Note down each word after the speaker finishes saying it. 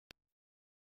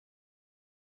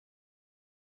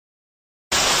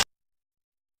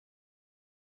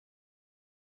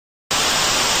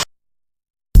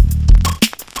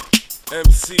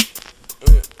MC.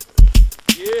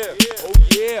 Yeah, oh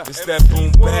yeah. It's that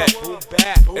boom bap,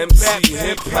 MC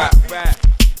hip hop.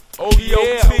 Oh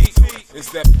yeah,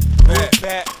 it's that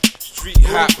bap, street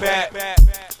hop,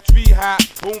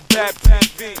 boom bap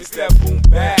TV. It's that boom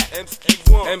bap,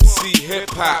 MC hip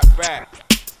hop.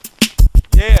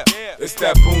 Yeah, it's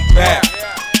that boom bap,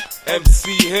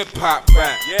 MC hip hop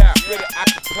rap. Yeah, spit it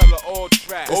acapella all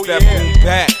tracks. It's that boom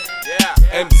bap,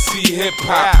 MC hip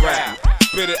hop rap.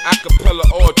 Spit it acapella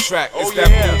all track. It's that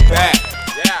boom bap.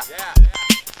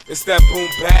 It's that boom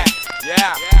bap.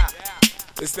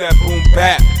 It's that boom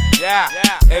bap.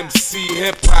 MC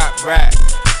hip hop rap.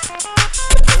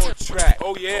 All track.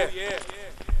 Oh yeah.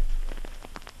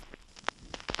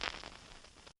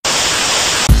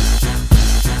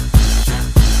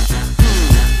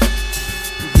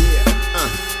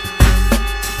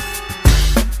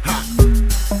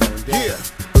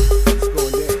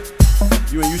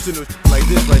 You ain't used to no like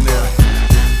this right now.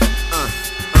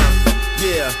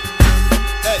 Yeah.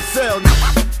 XL.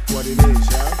 What it is,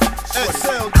 y'all.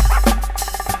 XL.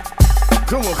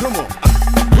 Come on.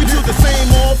 We do the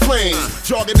same old flames.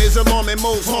 Jargon is alarming,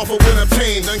 most harmful when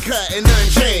obtained. Uncut and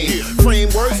unchained.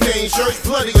 Framework, stain shirts,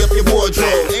 bloody up your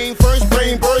wardrobe. Aim first,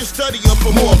 brain burst, study up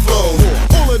for more flow.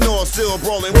 All in all, still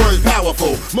brawling, words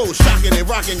powerful. Most shocking and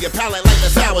rocking your palate like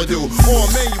a sourdough. All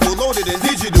manual, loaded and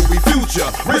digital, we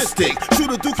futuristic.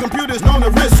 Shooter through computers, known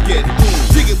to risk it.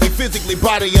 Dig it, we physically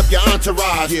body up your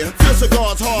entourage. Fill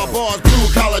cigars, hard bars, blue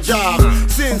collar jobs.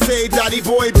 Sensei, Dotty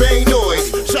boy, bang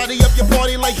noise. Shotty up your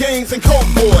party like gangs and coke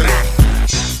boys.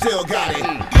 Still got it,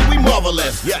 we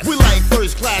marvelous. We like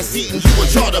first class seating, you a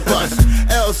charter bus.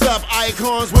 L-sub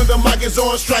icons when the mic is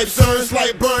on. Stripes, earns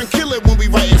like burn, kill it when we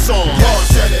writing songs. All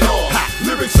set it off,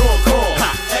 lyrics on call.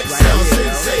 XL,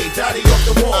 Sensei, Dotty off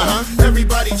the wall.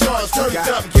 Everybody charge, turned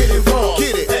up, get involved.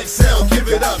 Get it, XL, give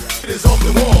it up, it is off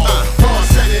the wall. All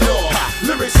set it off,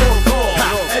 lyrics on call.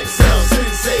 XL,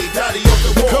 Sensei, Dotty off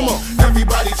the wall. Come on,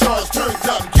 everybody charge, turned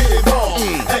up, get involved.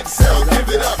 XL, give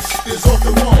it up, it is off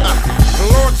the wall.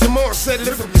 Lord Jamar said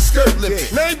lift up your skirt,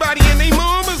 lift. Now everybody and they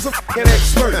mama's a f***ing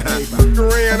expert.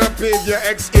 Ran up in your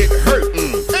ex, it hurt.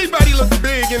 Everybody look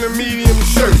big in a medium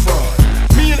shirt.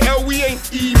 Me and L, we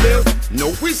ain't email.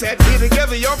 Nope. We sat here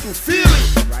together, y'all can feel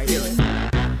it.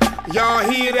 Y'all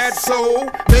hear that soul?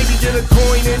 Maybe get a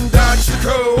coin and dodge the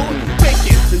code. Make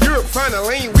it to Europe, find a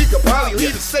lane. We could probably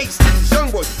leave the States to these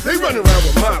young boys. They run around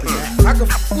with Molly. I can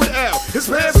f with Al. His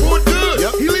passport good.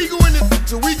 He legal in the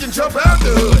so we can jump out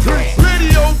the hood.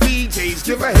 Radio DJs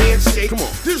give a handshake. Come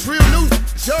on. This real news,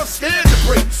 y'all scared to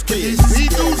break. These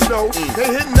dudes know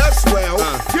they hitting us well.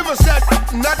 Give us that,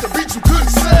 not the beat you couldn't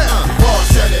sell. All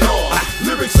set it off,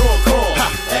 lyrics on call.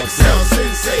 XL,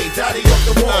 Sensei, Dotty off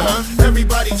the wall.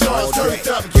 Everybody charge, turned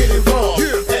up, get involved.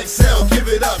 XL,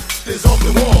 give it up, it's off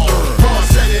the wall. All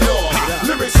set it off,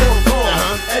 lyrics on call.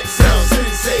 XL,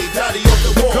 Sensei, Dotty off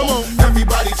the wall. Come on,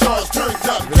 everybody charge, turned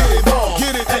up, get involved.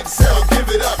 Get it, XL, give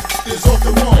it up, it's off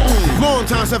the wall. Long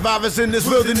time survivors in this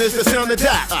wilderness that sound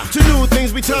adapt. To new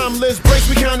things, we timeless, breaks,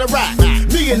 we kinda rap.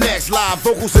 Me and X live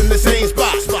vocals in the same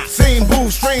spot. Same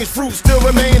booth, strange fruit still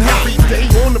remain hot. Every day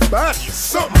on the body,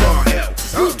 something on hell.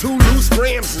 I'm two loose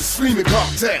grams and screaming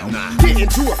cartel. Get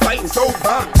into a fight and throw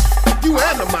bombs. You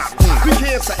animal, we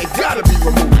can't say it gotta be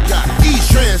removed. Each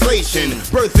translation,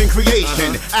 birth and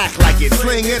creation. Act like it,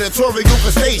 slang editorial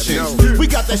for stations. We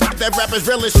got that shit that rappers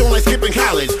relish on like skipping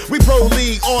college. We pro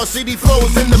league, all city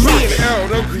flows in the Me pocket. and L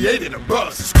done created a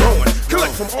buzz, it's growing.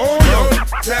 Collect from all y'all,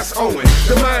 that's Owen.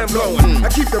 The mind blowing. I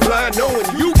keep the blind knowing,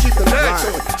 you keep the nine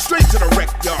showing. Straight to the rec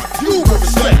yard, you will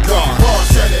respect God. All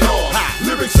set it off,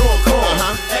 lyrics on call.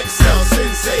 XL,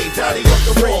 Sensei, Dotty off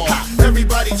the wall.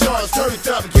 Everybody charge, turned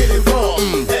up, get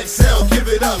involved. XL, give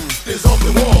it up, it's off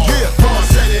the wall. All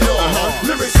set it off,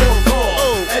 lyrics on call.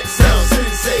 XL,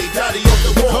 Sensei, Dotty off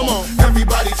the wall. Come on,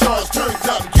 everybody charge, turned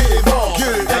up, get involved.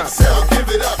 XL, give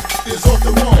it up, it's off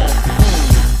the wall.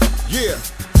 Yeah,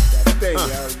 That thing,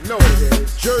 y'all know what it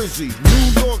is. Jersey,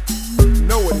 New York,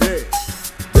 Know what it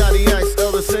is. Dotty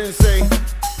XL, the Sensei.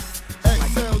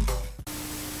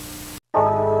 XL.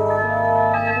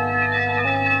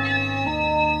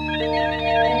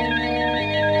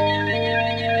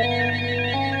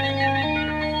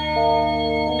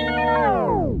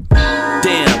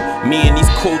 Me and these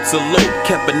quotes alone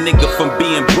kept a nigga from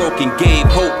being broke and gave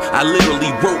hope. I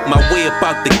literally wrote my way up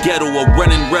out the ghetto, a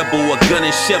running rebel, a gun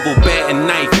and shovel, bat and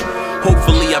knife.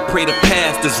 Hopefully I pray the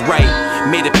past is right.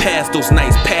 Made it past those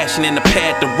nights, passion in the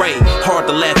path to right. Hard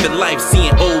to laugh at life,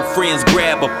 seeing old friends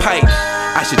grab a pipe.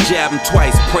 I should jab him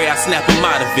twice, pray I snap him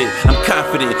out of it. I'm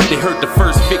confident they heard the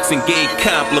first fix and gave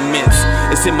compliments.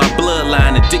 It's in my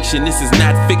bloodline, addiction, this is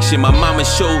not fiction. My mama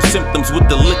showed symptoms with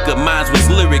the liquor, mine was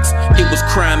lyrics. It was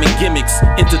crime and gimmicks,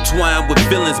 intertwined with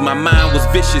villains. My mind was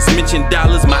vicious, mentioned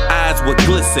dollars, my eyes would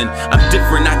glisten. I'm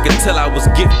different, I could tell I was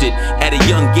gifted. At a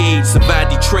young age,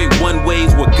 survived Detroit one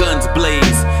ways where guns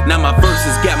blaze. Now my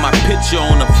verses got my picture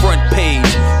on the front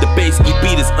page. The bass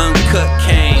beat is uncut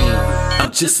cane. I'm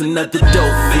just another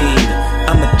dope fiend.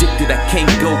 I'm addicted, I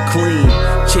can't go clean.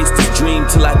 Chase this dream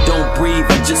till I don't breathe.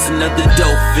 I'm just another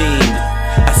dope fiend.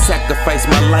 I sacrifice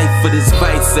my life for this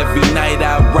vice. Every night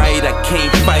I write, I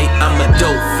can't fight. I'm a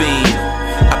dope fiend.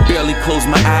 I barely close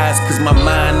my eyes cause my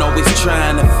mind always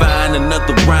trying to find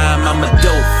another rhyme. I'm a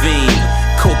dope fiend.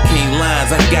 Cocaine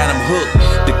lines, I got them hooked.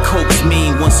 The coke's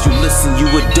mean, once you listen you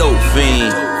a dope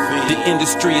fiend. The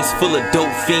industry is full of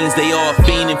dope fiends, they all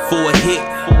fiending for a hit.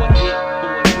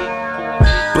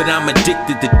 But I'm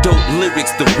addicted to dope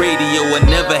lyrics, the radio I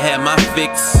never had my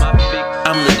fix.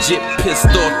 I'm legit pissed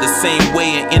off the same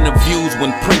way in interviews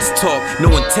when Prince talk.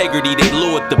 No integrity, they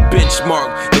lowered the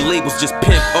benchmark. The labels just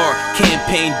pimp art,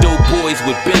 campaign dope boys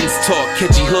with Ben's talk.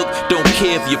 Catchy hook, don't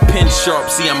care if your pen sharp.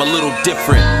 See, I'm a little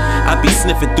different. I be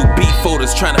sniffing through beat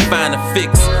folders trying to find a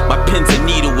fix. My pen's a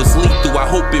needle was lethal, I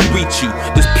hope it reach you.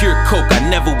 This pure coke, I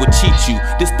never would cheat you.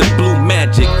 This the blue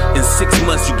magic. In 6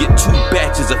 months you get 2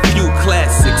 batches, a few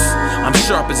classics. I'm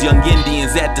sharp as young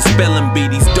Indians at the spelling bee.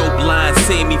 These dope lines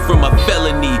save me from a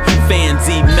felony. Fans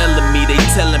emailing me, they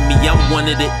telling me I'm one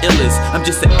of the illest. I'm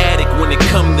just an addict when it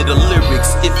come to the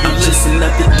lyrics. If you just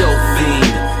another dope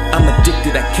fiend. I'm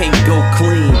addicted, I can't go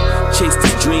clean. Chase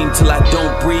this dream till I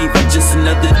don't breathe. I'm just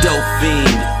another dope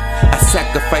fiend. I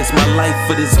sacrifice my life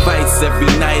for this vice. Every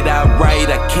night I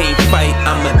write, I can't fight.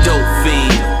 I'm a dope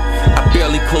fiend. I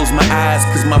barely close my eyes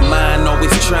cause my mind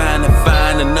always trying to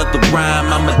find another rhyme.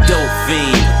 I'm a dope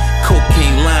fiend.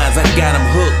 Cocaine lines, I got them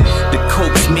hooked. The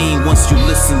coke's mean, once you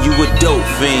listen you a dope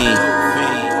fiend.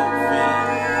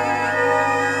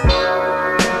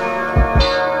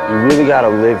 You really gotta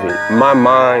live it. My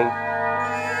mind,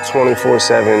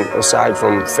 24/7, aside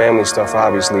from family stuff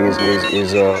obviously,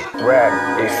 is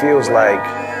rap. It feels like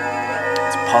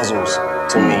it's puzzles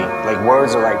to me. Like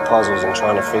words are like puzzles and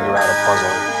trying to figure out a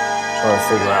puzzle. Trying to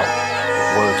figure out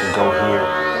what word to go here.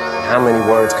 And how many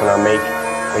words can I make?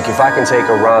 Like if I can take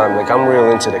a rhyme, like I'm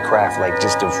real into the craft, like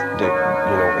just the you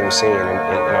know, MCing,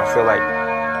 and I feel like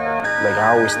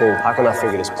I always think, how can I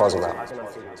figure this puzzle out?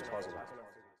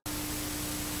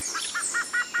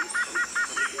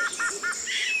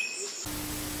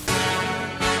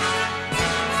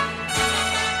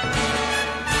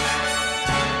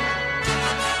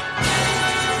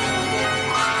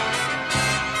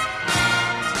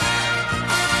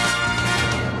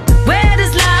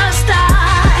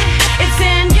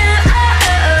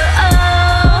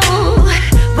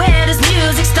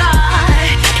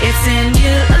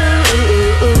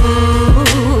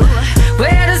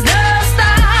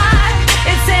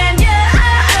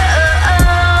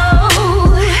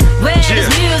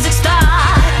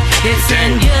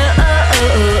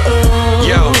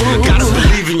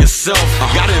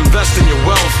 Gotta invest in your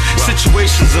wealth.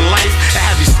 Situations in life that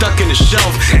have you stuck in the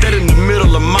shelf. Dead in the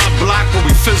middle of my block where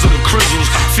we fizzle the crizzles.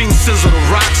 Fiends sizzle the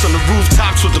rocks on the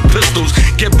rooftops with the pistols.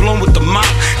 Get blown with the mop,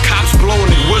 cops blowing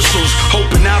their whistles.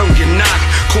 Hoping I don't get knocked.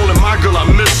 Calling my girl, I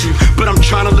miss you, but I'm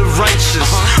trying to live righteous.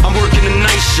 I'm working the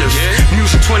night shift.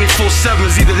 Music 24/7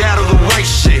 is either that or the white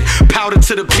shit. Powder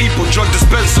to the people, drug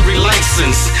dispensary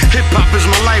license. Hip hop is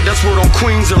my life, that's word on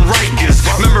Queens and Rikers.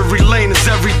 Memory lane is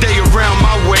every day around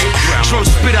my way. Drum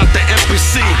spit out the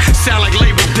MPC, sound like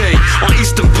Labor Day on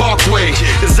Eastern Parkway.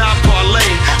 As I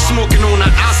parlay, smoking on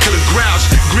an Oscar the Grouch,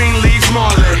 green leaves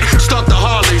Marley. Start the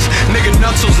Harleys, nigga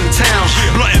Nutsos in town.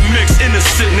 Blunt and mix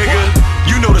innocent, nigga.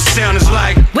 You know the sound is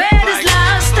like. Where does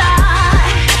love start?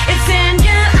 It's in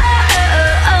you.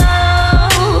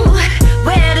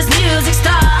 Where does music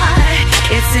start?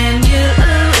 It's in you.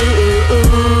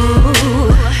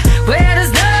 Where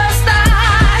does love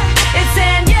start? It's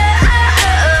in you.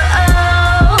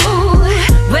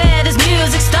 Where does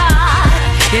music start?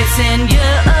 It's in you.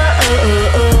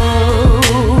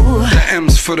 The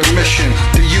M's for the mission,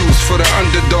 the U's for the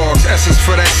underdogs, S's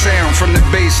for that sound from the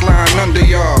baseline under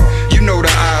y'all. You know the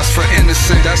I's for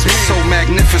innocent, that's so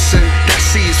magnificent. That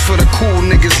C's for the cool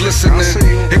niggas listening.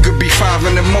 It could be 5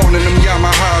 in the morning, them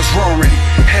Yamahas roaring.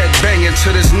 Head banging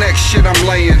to this next shit I'm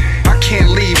laying. I can't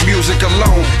leave music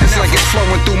alone. It's like it's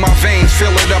flowing through my veins,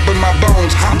 fill it up in my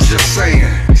bones. I'm just saying,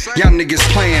 y'all niggas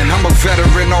playing, I'm a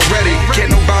veteran already.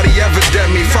 Can't nobody ever dead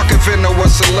me, fuck if it know a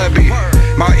celebrity.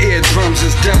 My eardrums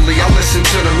is deadly, I listen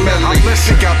to the medley.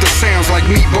 Pick out the sounds like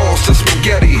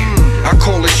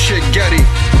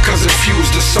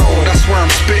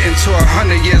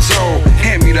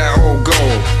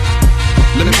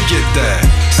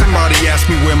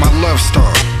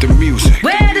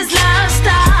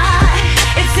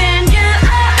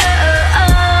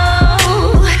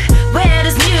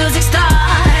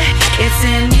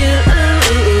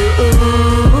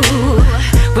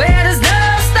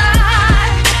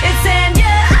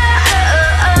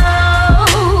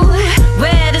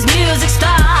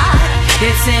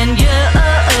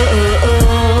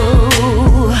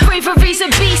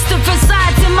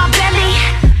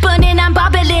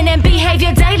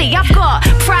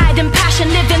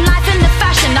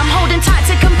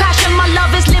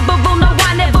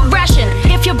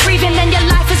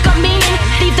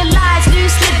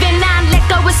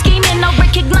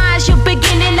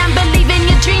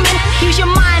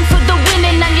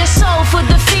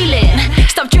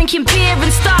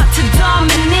start to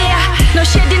domineer. No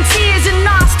shedding tears in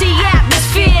nasty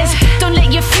atmospheres. Don't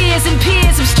let your fears and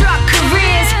peers obstruct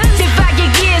careers. Live out your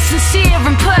years sincere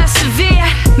and persevere.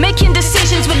 Making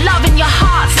decisions with love in your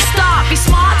heart to start. Be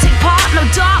smart, take part, no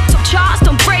dark, top charts,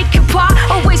 don't break apart.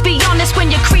 Always be honest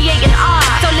when you're creating art.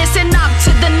 Don't listen up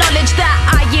to the knowledge that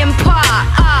I impart.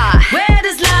 Where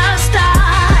does love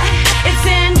start? It's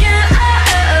in you.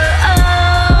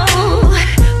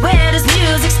 Where does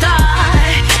music start?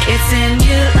 It's in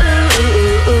you.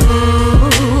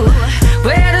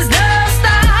 Where does love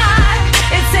start?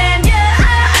 It's in you.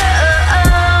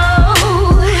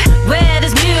 Where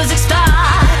does music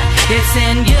start? It's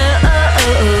in you.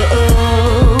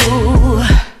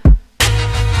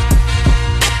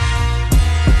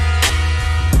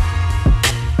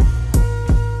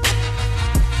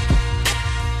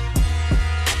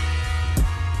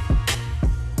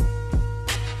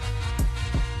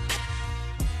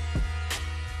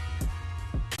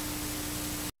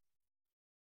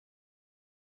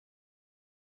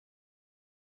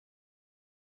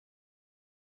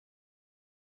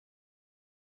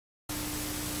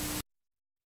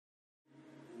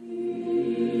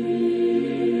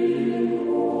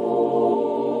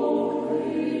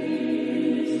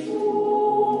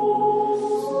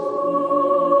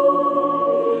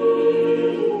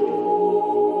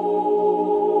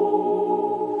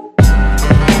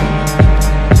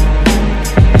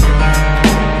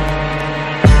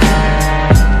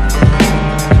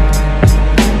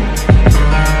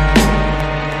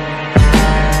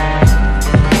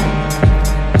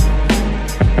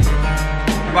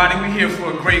 We here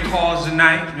for a great cause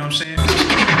tonight, you know what I'm saying?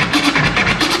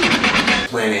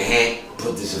 Planit Helps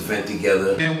put this event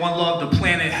together. And one love to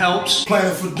Planit Helps.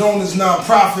 Planning for Donors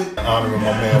nonprofit. Honoring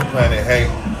my man Planit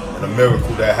Helps and a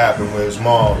miracle that happened with his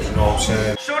mom, you know what I'm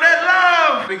saying? Show that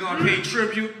love! We're gonna pay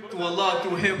tribute to a love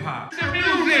through hip hop. It's the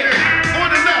music! On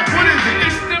the left, what is it?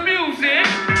 It's the music!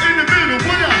 In the middle,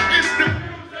 what up? It's the...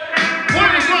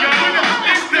 What is it? What up?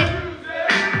 It's the...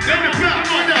 In the back,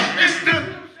 what up? It's the...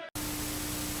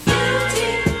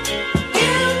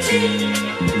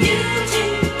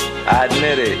 I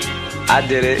admit it. I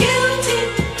did it.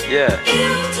 Yeah.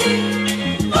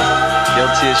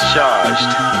 Guilty as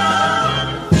charged.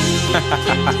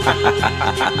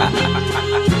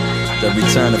 The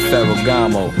return of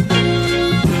Ferragamo.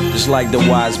 Just like the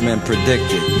wise men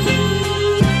predicted.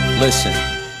 Listen.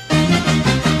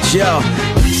 Yo.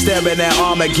 Staring at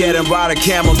Armageddon, ride a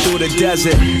camel through the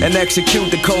desert and execute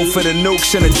the code for the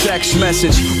nukes in a text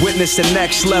message. Witness the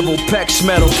next level, pecs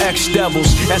metal,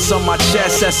 ex-devils. That's on my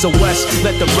chest, SOS,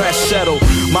 let the rest settle.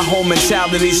 My whole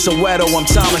mentality, Soweto, I'm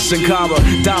Thomas Sankara.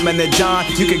 Dominant Don,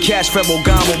 you can catch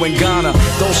Ferragamo in Ghana.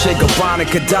 Dolce Gabbana,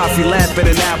 Gaddafi, lamping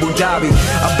in Abu Dhabi.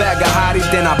 A bag of hottie,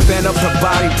 then I bend up her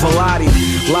body, Pilates.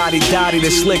 Lottie Dottie,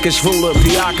 the slickest ruler,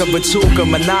 Bianca Batuka,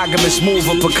 monogamous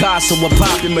mover, Picasso, a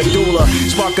poppy medulla.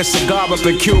 Spark a cigar up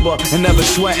in Cuba and never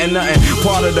sweating nothing.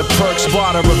 Part of the perks,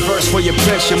 barter reverse for your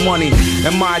pension money.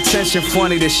 And my attention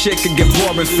funny, this shit can get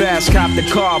boring fast. Cop the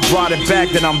car, brought it back,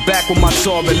 then I'm back with my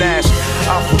sorbet ass.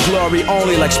 Out for glory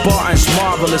only like Spartans,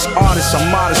 marvelous artists.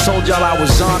 I'm modest, told y'all I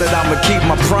was on it, I'ma keep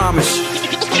my promise.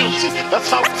 Guilty, that's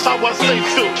how I say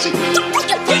filthy.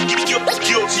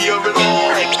 Guilty of it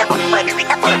all.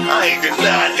 I ain't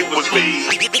denying it was me.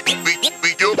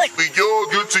 We all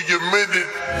guilty, admit it.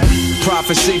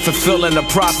 Prophecy fulfilling the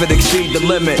prophet, exceed the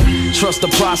limit. Trust the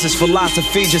process,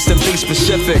 philosophy just to be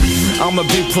specific. I'ma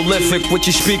be prolific, what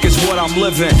you speak is what I'm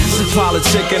living.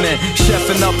 Politicking and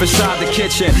chefing up inside the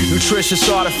kitchen. Nutritious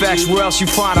artifacts, where else you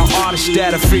find an artist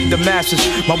that'll feed the masses.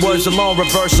 My words alone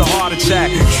reverse a heart attack.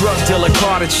 Drug dealer,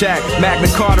 Carter Jack, Magna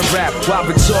Carta rap. While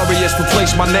victorious,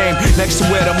 replace my name next to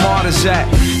where the martyrs at.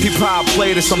 Hip-hop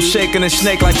played us, I'm shaking a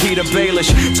snake like Peter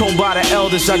Baelish. Told by the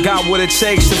elders, I got what it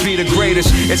takes to be the greatest.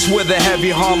 It's with a heavy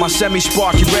heart, my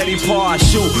semi-spark, you ready, paw? I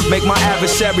shoot, make my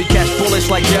adversary catch bullets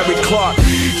like Derek Clark.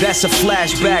 That's a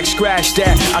flashback, scratch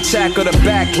that. I tackle the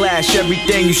backlash,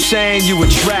 everything you saying, you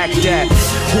attract that.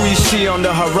 Who you see on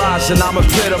the horizon, I'm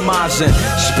epitomizing.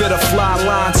 Spit a fly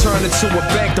line, turn it to a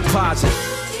bank deposit.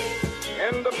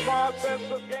 In the process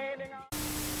of gaining.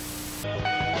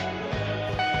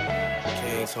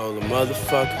 Kings hold the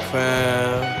motherfucking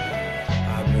crown.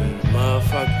 I'm in the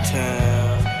motherfucking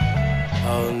town.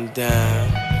 Holding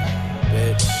down,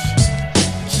 bitch.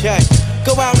 Check.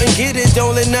 Go out and get it,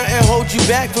 don't let nothing hold you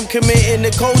back from committing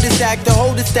the coldest act, the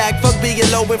hold stack. Fuck being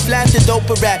low and flat, the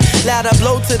doper rap. Loud I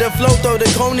blow to the flow, throw the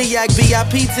cognac.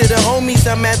 VIP to the homies,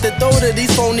 I'm at the throat of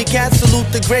these phony cats.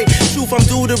 Salute the great truth, I'm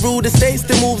due to rule the states.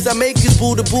 The moves I make is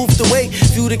boo to booth the weight.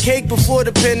 View the cake before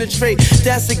the penetrate.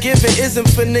 That's a given, isn't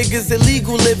for niggas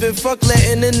illegal living. Fuck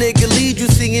letting a nigga lead you.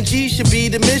 Singing G should be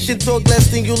the mission. Talk less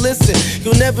than you listen.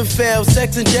 You'll never fail.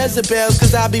 Sex and Jezebels,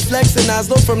 cause I be flexing. I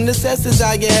slow from necessities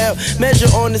I get hell. Measure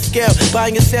on the scale.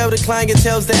 Buying and sell the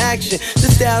clientele's the action. The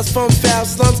styles from foul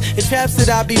slumps and traps that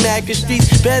I be macking.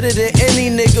 Streets better than any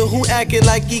nigga who acting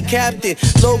like he captain.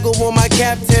 Logo on my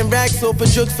cap, 10 racks off for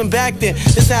Juxx from back then.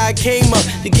 That's how I came up.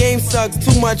 The game sucks,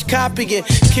 too much copying.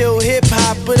 Kill hip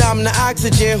hop, but I'm the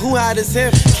oxygen. Who hot as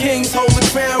him? Kings hold the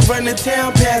crown, run the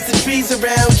town, pass the trees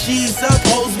around. G's up,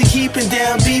 hoes be keeping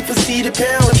down. Beef for C the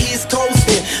pound, East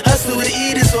Coastin'. Hustle to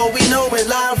eat is all we know. And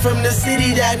live from the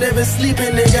city that never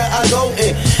sleeping, nigga, I go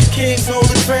in. Kings hold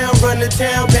the crown, run the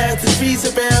town, pass the trees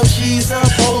around. G's up,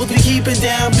 hoes be keeping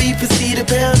down. Beef for C the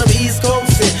pound, I'm East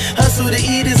Coastin'. Hustle to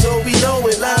eat is all we know.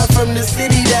 And live from the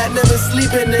city that never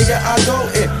sleeping, nigga, I go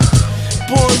in.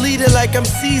 Born leader like I'm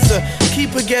Caesar.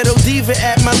 Keep a ghetto diva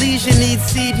at my leisure. Need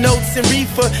seed notes and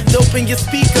reefer. Dope in your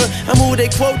speaker. I'm who they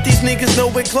quote. These niggas know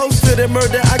we're close to the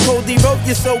murder. I coldly wrote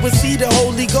you, so we'll see the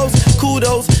Holy Ghost.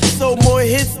 Kudos. Sold more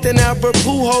hits than Albert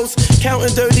Pujols.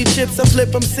 Counting dirty chips, I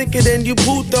flip. I'm sicker than you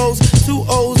putos. 2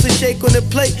 O's, a shake on the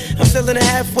plate. I'm selling a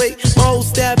halfway. My whole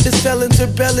staff is felons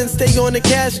rebelling. Stay on the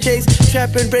cash chase.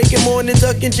 Trapping, breaking more than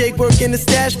Duck and Jake. Working the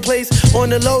stash place. On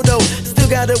the low though. Still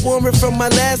got a warrant from my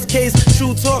last case.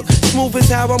 True talk, smooth as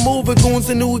how I move it. Goons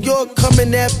in New York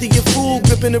coming after your fool,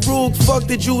 gripping the rules. Fuck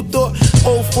did you thought?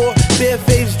 04,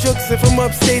 bare-faced Juxx from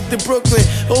upstate to Brooklyn.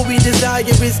 All we desire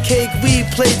is cake, weed,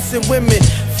 plates, and women.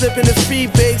 Flipping the free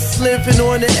base, living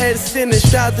on the edge, sinning,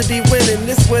 strive to be winning.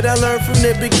 This what I learned from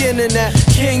the beginning. That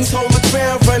kings hold the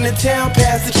crown, run the town,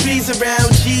 pass the trees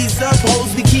around. G's up,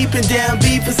 hoes be keeping down.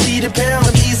 Beef for C the pound,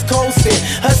 I'm East Coastin'.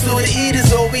 Hustle to eat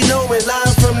is all we know. And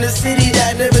live from the city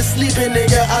that never sleeping,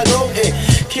 nigga, I go in.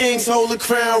 Kings hold the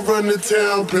crown, run the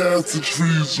town, pass the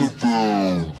trees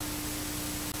around.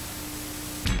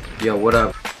 Yo, what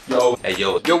up? Yo, hey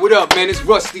yo. Yo, what up, man? It's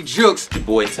Rusty Juxx. Your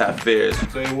boy Farris.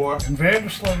 Say War. This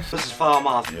is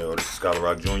Farris. Yo, this is Scholar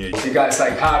Rock Jr. You guys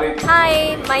psychotic?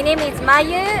 Hi, my name is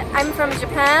Maya. I'm from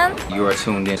Japan. You are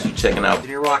tuned in. You checking out.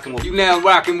 You now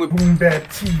rocking with BOOM BAP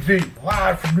TV,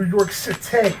 live from New York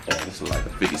City. This is like a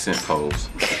 50 Cent pose.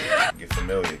 Get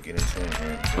familiar, get in tune,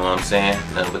 man. You know what I'm saying?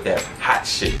 Nothing but that hot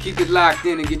shit. Keep it locked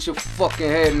in and get your fucking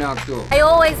head knocked off. I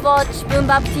always watch BOOM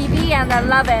BAP TV and I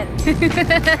love it.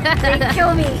 They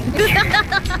kill me. I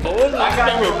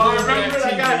got BOOM BAP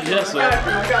TV. Yes, sir.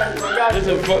 This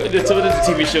is a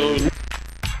TV show.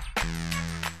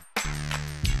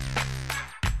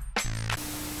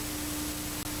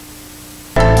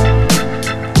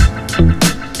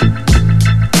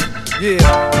 Yeah,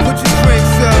 put your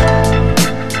drinks up.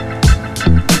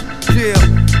 Yeah,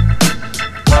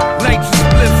 light your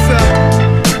spliffs up.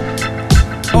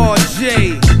 RJ,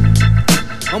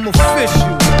 I'm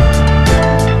official.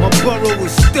 My borough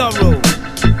is thorough.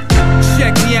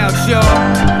 Check me out, y'all.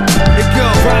 It go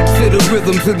rock to the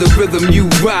rhythm you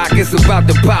rock. It's about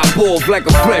to pop off like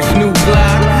a fresh new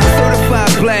block. Certified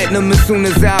platinum as soon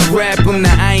as I rap them.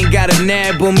 Now I ain't gotta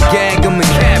nab them, gag them,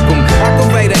 and cap them. I can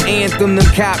write an anthem, then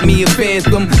cop me a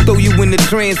phantom. Throw you in the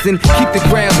trance and keep the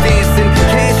crowd dancing.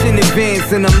 Cash in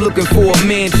advance and I'm looking for a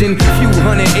mansion. Few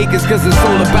hundred acres cause it's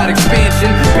all about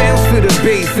expansion. Bounce to the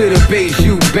bass,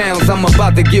 you bounce. I'm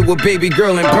about to get with baby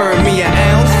girl and burn me an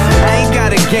ounce. I ain't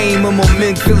got a game, I'ma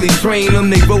mentally train them.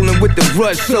 They rolling with the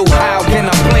brush, so how can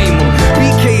I blame them?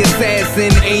 BK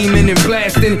assassin, aiming and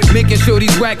blasting, making sure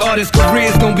these whack artists'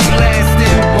 careers gon' be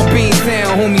lasting. On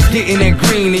Beantown, homies getting that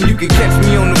green, and you can catch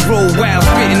me on the road while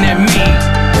spitting that mean.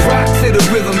 Rock to the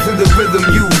rhythm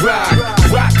you rock.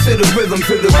 Rock to the rhythm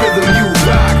you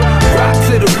rock. Rock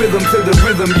to the rhythm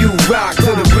you rock.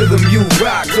 To the rhythm you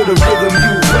rock. To the rhythm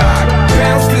you rock.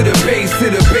 Bounce to the bass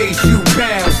you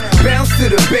bounce. Bounce to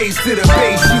the bass you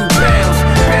bounce.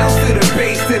 Bounce to the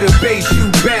bass you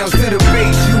bounce. To the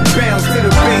bass you bounce. To the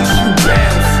bass you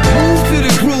bounce.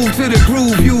 Move to the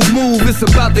groove you move. It's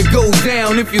about to go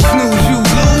down. If you snooze you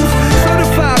lose.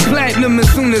 Certified platinum as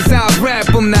soon as I rap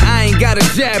them. Now I ain't gotta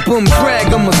jab them,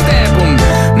 drag them or stab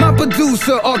them. My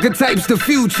producer archetypes the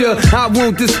future. I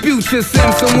won't dispute you,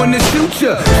 send someone to shoot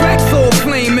you. Tracks all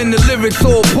flame and the lyrics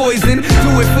all poison.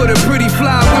 Do it for the pretty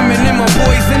fly women and my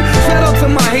poison. Shout out to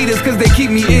my haters cause they keep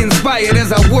me inspired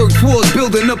as I work towards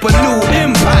building up a new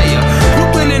empire.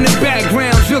 Brooklyn in the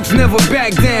background, Juxx never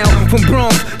back down. From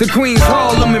Bronx to Queens,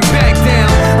 Harlem, and back down.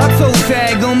 I told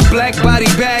tag 'em, black body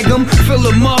bag 'em, fill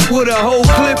 'em up with a whole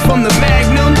clip from the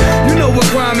Magnum. You know what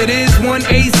crime it is,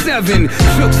 187.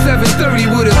 Juxx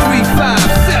 730 with a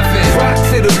 357. Rock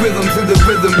to the rhythm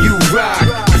you rock.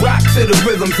 Rock to the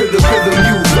rhythm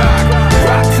you rock.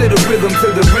 Rock to the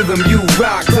rhythm you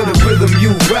rock. To the rhythm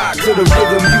you rock. To the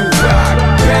rhythm you rock.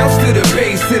 Bounce to the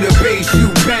bass you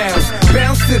bounce.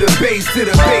 Bounce to the bass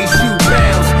you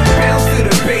bounce. Bounce to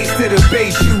the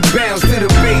bass you bounce. To the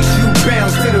bass you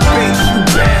bounce. To the bass you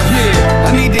bounce. Yeah,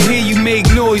 I need to hear you make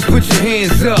noise, put your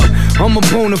hands up. I'm a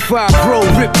bona fide pro,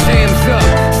 rip jams up.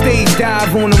 Stage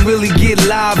dive on them, really get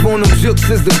live on them. Juxx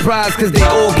is the prize, cause they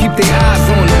all keep their eyes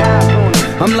on them.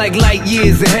 I'm like light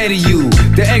years ahead of you,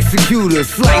 the executor,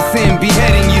 slicing,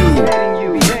 beheading you.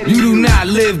 You do not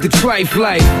live the trife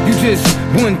life, you just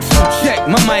want to check,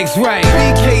 my mic's right.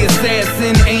 BK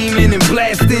assassin, aiming and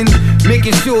blasting,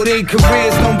 making sure they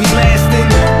careers don't be lasting.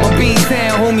 My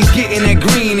Beantown homies getting that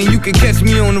green, and you can catch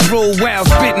me on the road while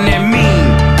spitting that mean.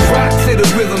 Rock to the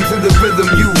rhythm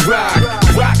you rock.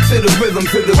 Rock to the rhythm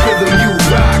you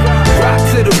rock. Rock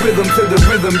to the rhythm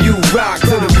you rock.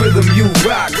 To the rhythm you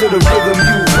rock. To the rhythm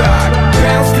you rock.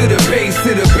 Bounce to the bass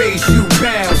you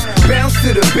bounce. Bounce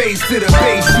to the bass you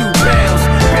bounce.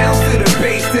 Bounce to the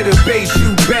bass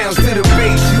you bounce. To the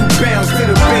bass you bounce. To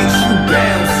the bass you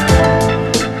bounce.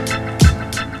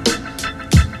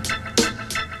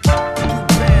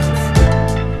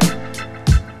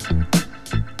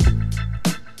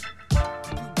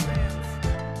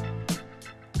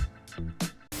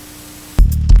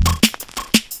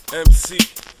 MC,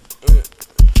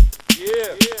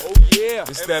 yeah, oh yeah,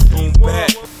 it's that boom bap.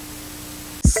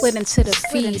 Slid into the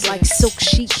feed like silk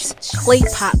sheets, clay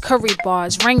pot, curry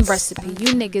bars, ring recipe.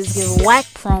 You niggas give whack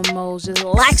promos, just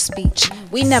lack speech.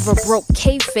 We never broke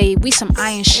kayfabe, we some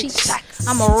iron sheets.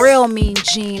 I'm a real mean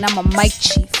Gene, I'm a mic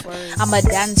chief. I'm a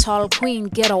dancehall queen,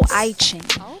 ghetto I-Chin.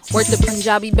 Worth the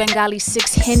Punjabi, Bengali,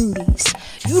 6 Hindis.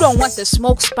 You don't want the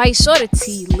smoke, spice, or the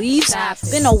tea leaves.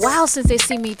 Been a while since they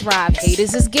see me thrive.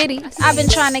 Haters is giddy. I've been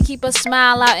trying to keep a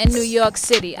smile out in New York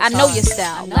City. I know your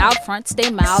style. Loud front, stay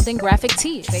mild, and graphic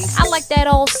tears. I like that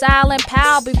old silent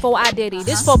pal before I did it.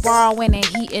 This for borrowing and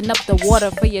heating up the water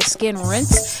for your skin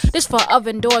rinse. This for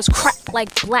oven doors crack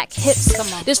like black hips.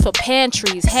 This for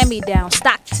pantries, hand-me-down,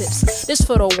 stock tips. This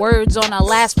for the words on our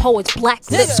last poet's black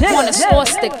lips. Corner store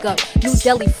stick up, New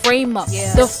Delhi frame up.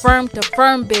 The firm to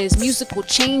firm biz, musical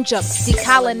change up.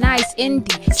 Decolonize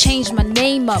indie, change my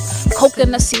name up.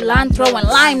 Coconut, cilantro, and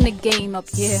lime the game up.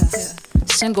 Yeah.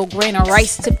 Single grain of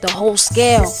rice tip the whole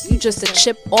scale. You just a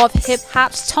chip off hip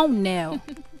hop's toenail.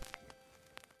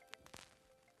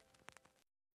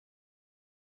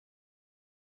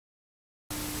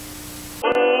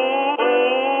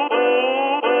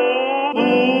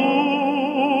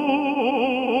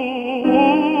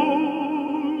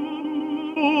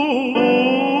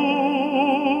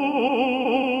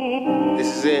 This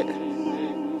is it.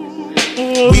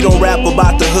 We don't rap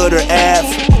about the hood or Ave.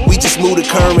 We just move the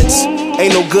currents.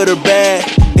 Ain't no good or bad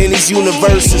in these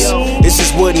universes. It's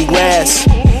just wood and grass,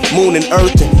 moon and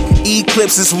earthin'.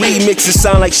 Eclipses, remixes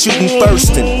sound like shooting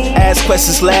Thurston. Ask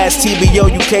questions last, TBO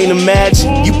you can't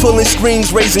imagine. You pulling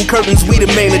strings, raising curtains, we the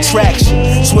main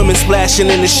attraction. Swimming, splashing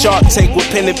in the Shark Tank with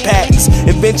pendant patents.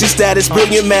 Invention status,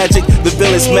 brilliant magic, the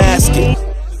villain's masking.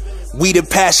 We the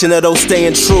passion of those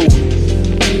staying true.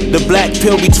 The black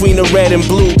pill between the red and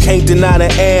blue, can't deny the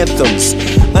anthems.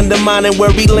 Undermining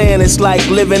where we land, it's like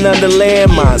living under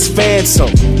landmines.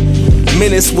 Phantom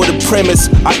menace with a premise.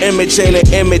 Our image ain't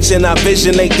an image, and our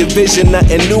vision ain't division.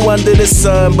 Nothing new under the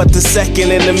sun, but the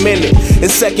second and the minute.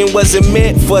 And second wasn't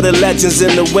meant for the legends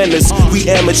and the winners. We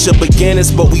amateur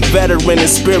beginners, but we veteran in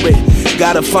spirit.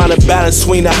 Gotta find a balance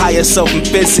between the higher self and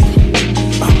physics.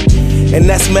 And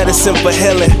that's medicine for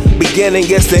healing. Beginning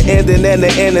gets the ending, and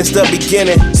the end is the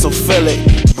beginning. So feel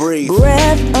it, breathe.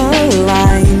 Breath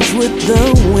aligns with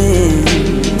the wind,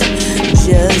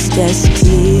 just as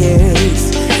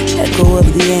tears echo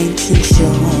of the ancient shore.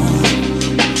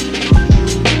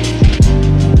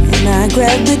 And I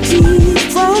grab the key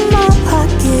from my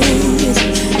pocket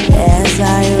as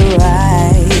I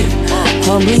arrive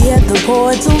humbly at the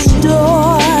portal's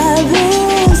door.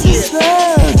 This is the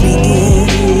beginning.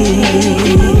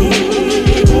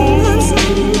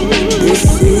 This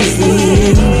is the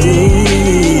ending.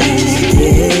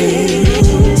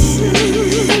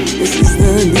 This is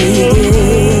the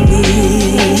beginning.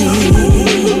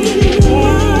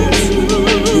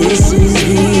 This is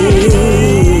the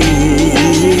end.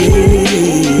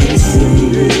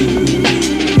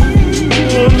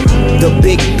 The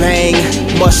Big Bang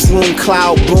Mushroom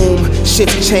cloud boom,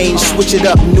 shift change, switch it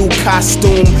up, new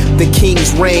costume. The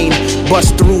king's reign,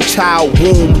 bust through child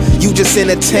womb. You just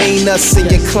entertain us in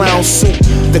your clown suit.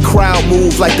 The crowd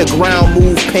move like the ground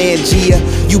move, Pangea.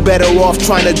 You better off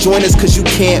trying to join us cause you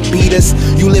can't beat us.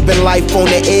 You living life on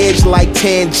the edge like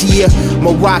Tangier.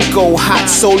 Morocco, hot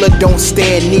solar, don't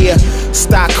stand near.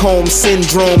 Stockholm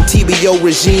syndrome, TBO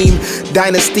regime.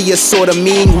 Dynasty is sorta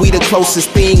mean, we the closest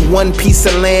thing. One piece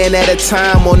of land at a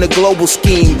time on the global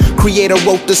scheme. Creator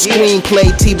wrote the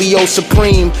screenplay, TBO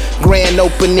supreme. Grand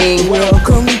opening.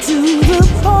 Welcome to the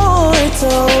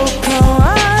portal. Come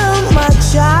on, my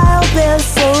child. There's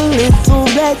so little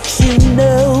that you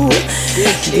know.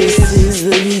 This is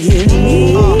the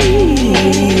beginning.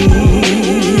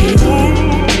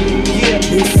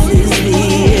 This is the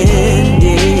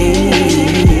ending.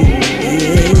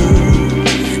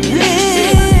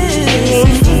 This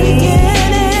is the beginning.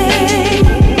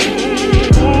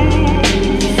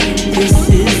 This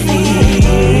is the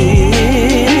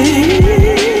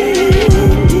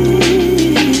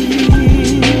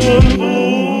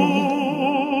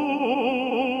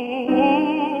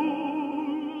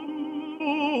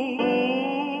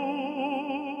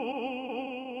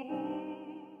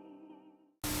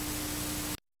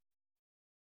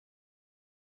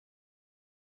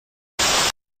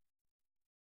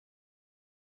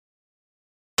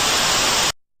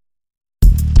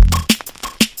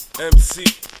MC,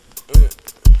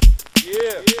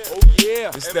 yeah, oh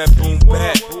yeah, it's that boom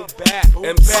bap,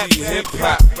 MC hip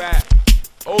hop,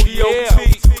 oh yeah,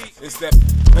 it's that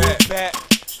bap,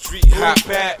 street hop,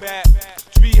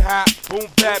 boom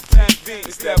bap TV,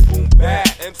 it's that boom bap,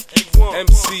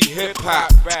 MC hip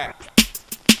hop,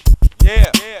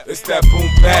 yeah, it's that boom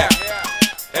bap,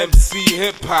 MC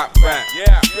hip hop rap,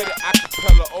 yeah, spit it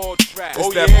acapella all tracks,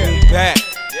 it's that boom bap,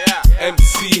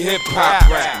 MC hip hop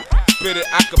rap. Spit it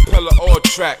acapella all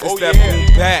track, it's that boom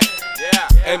bap,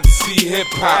 MC hip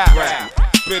hop rap.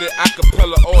 Spit it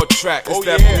acapella all track, it's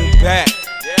that boom bap,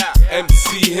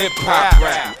 MC hip hop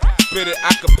rap. Spit it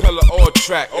acapella all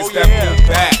track, it's that boom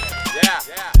bap,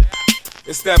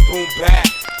 it's that boom bap,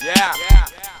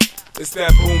 it's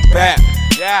that boom bap,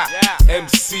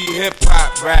 MC hip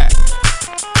hop rap.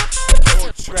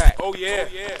 All track, oh yeah.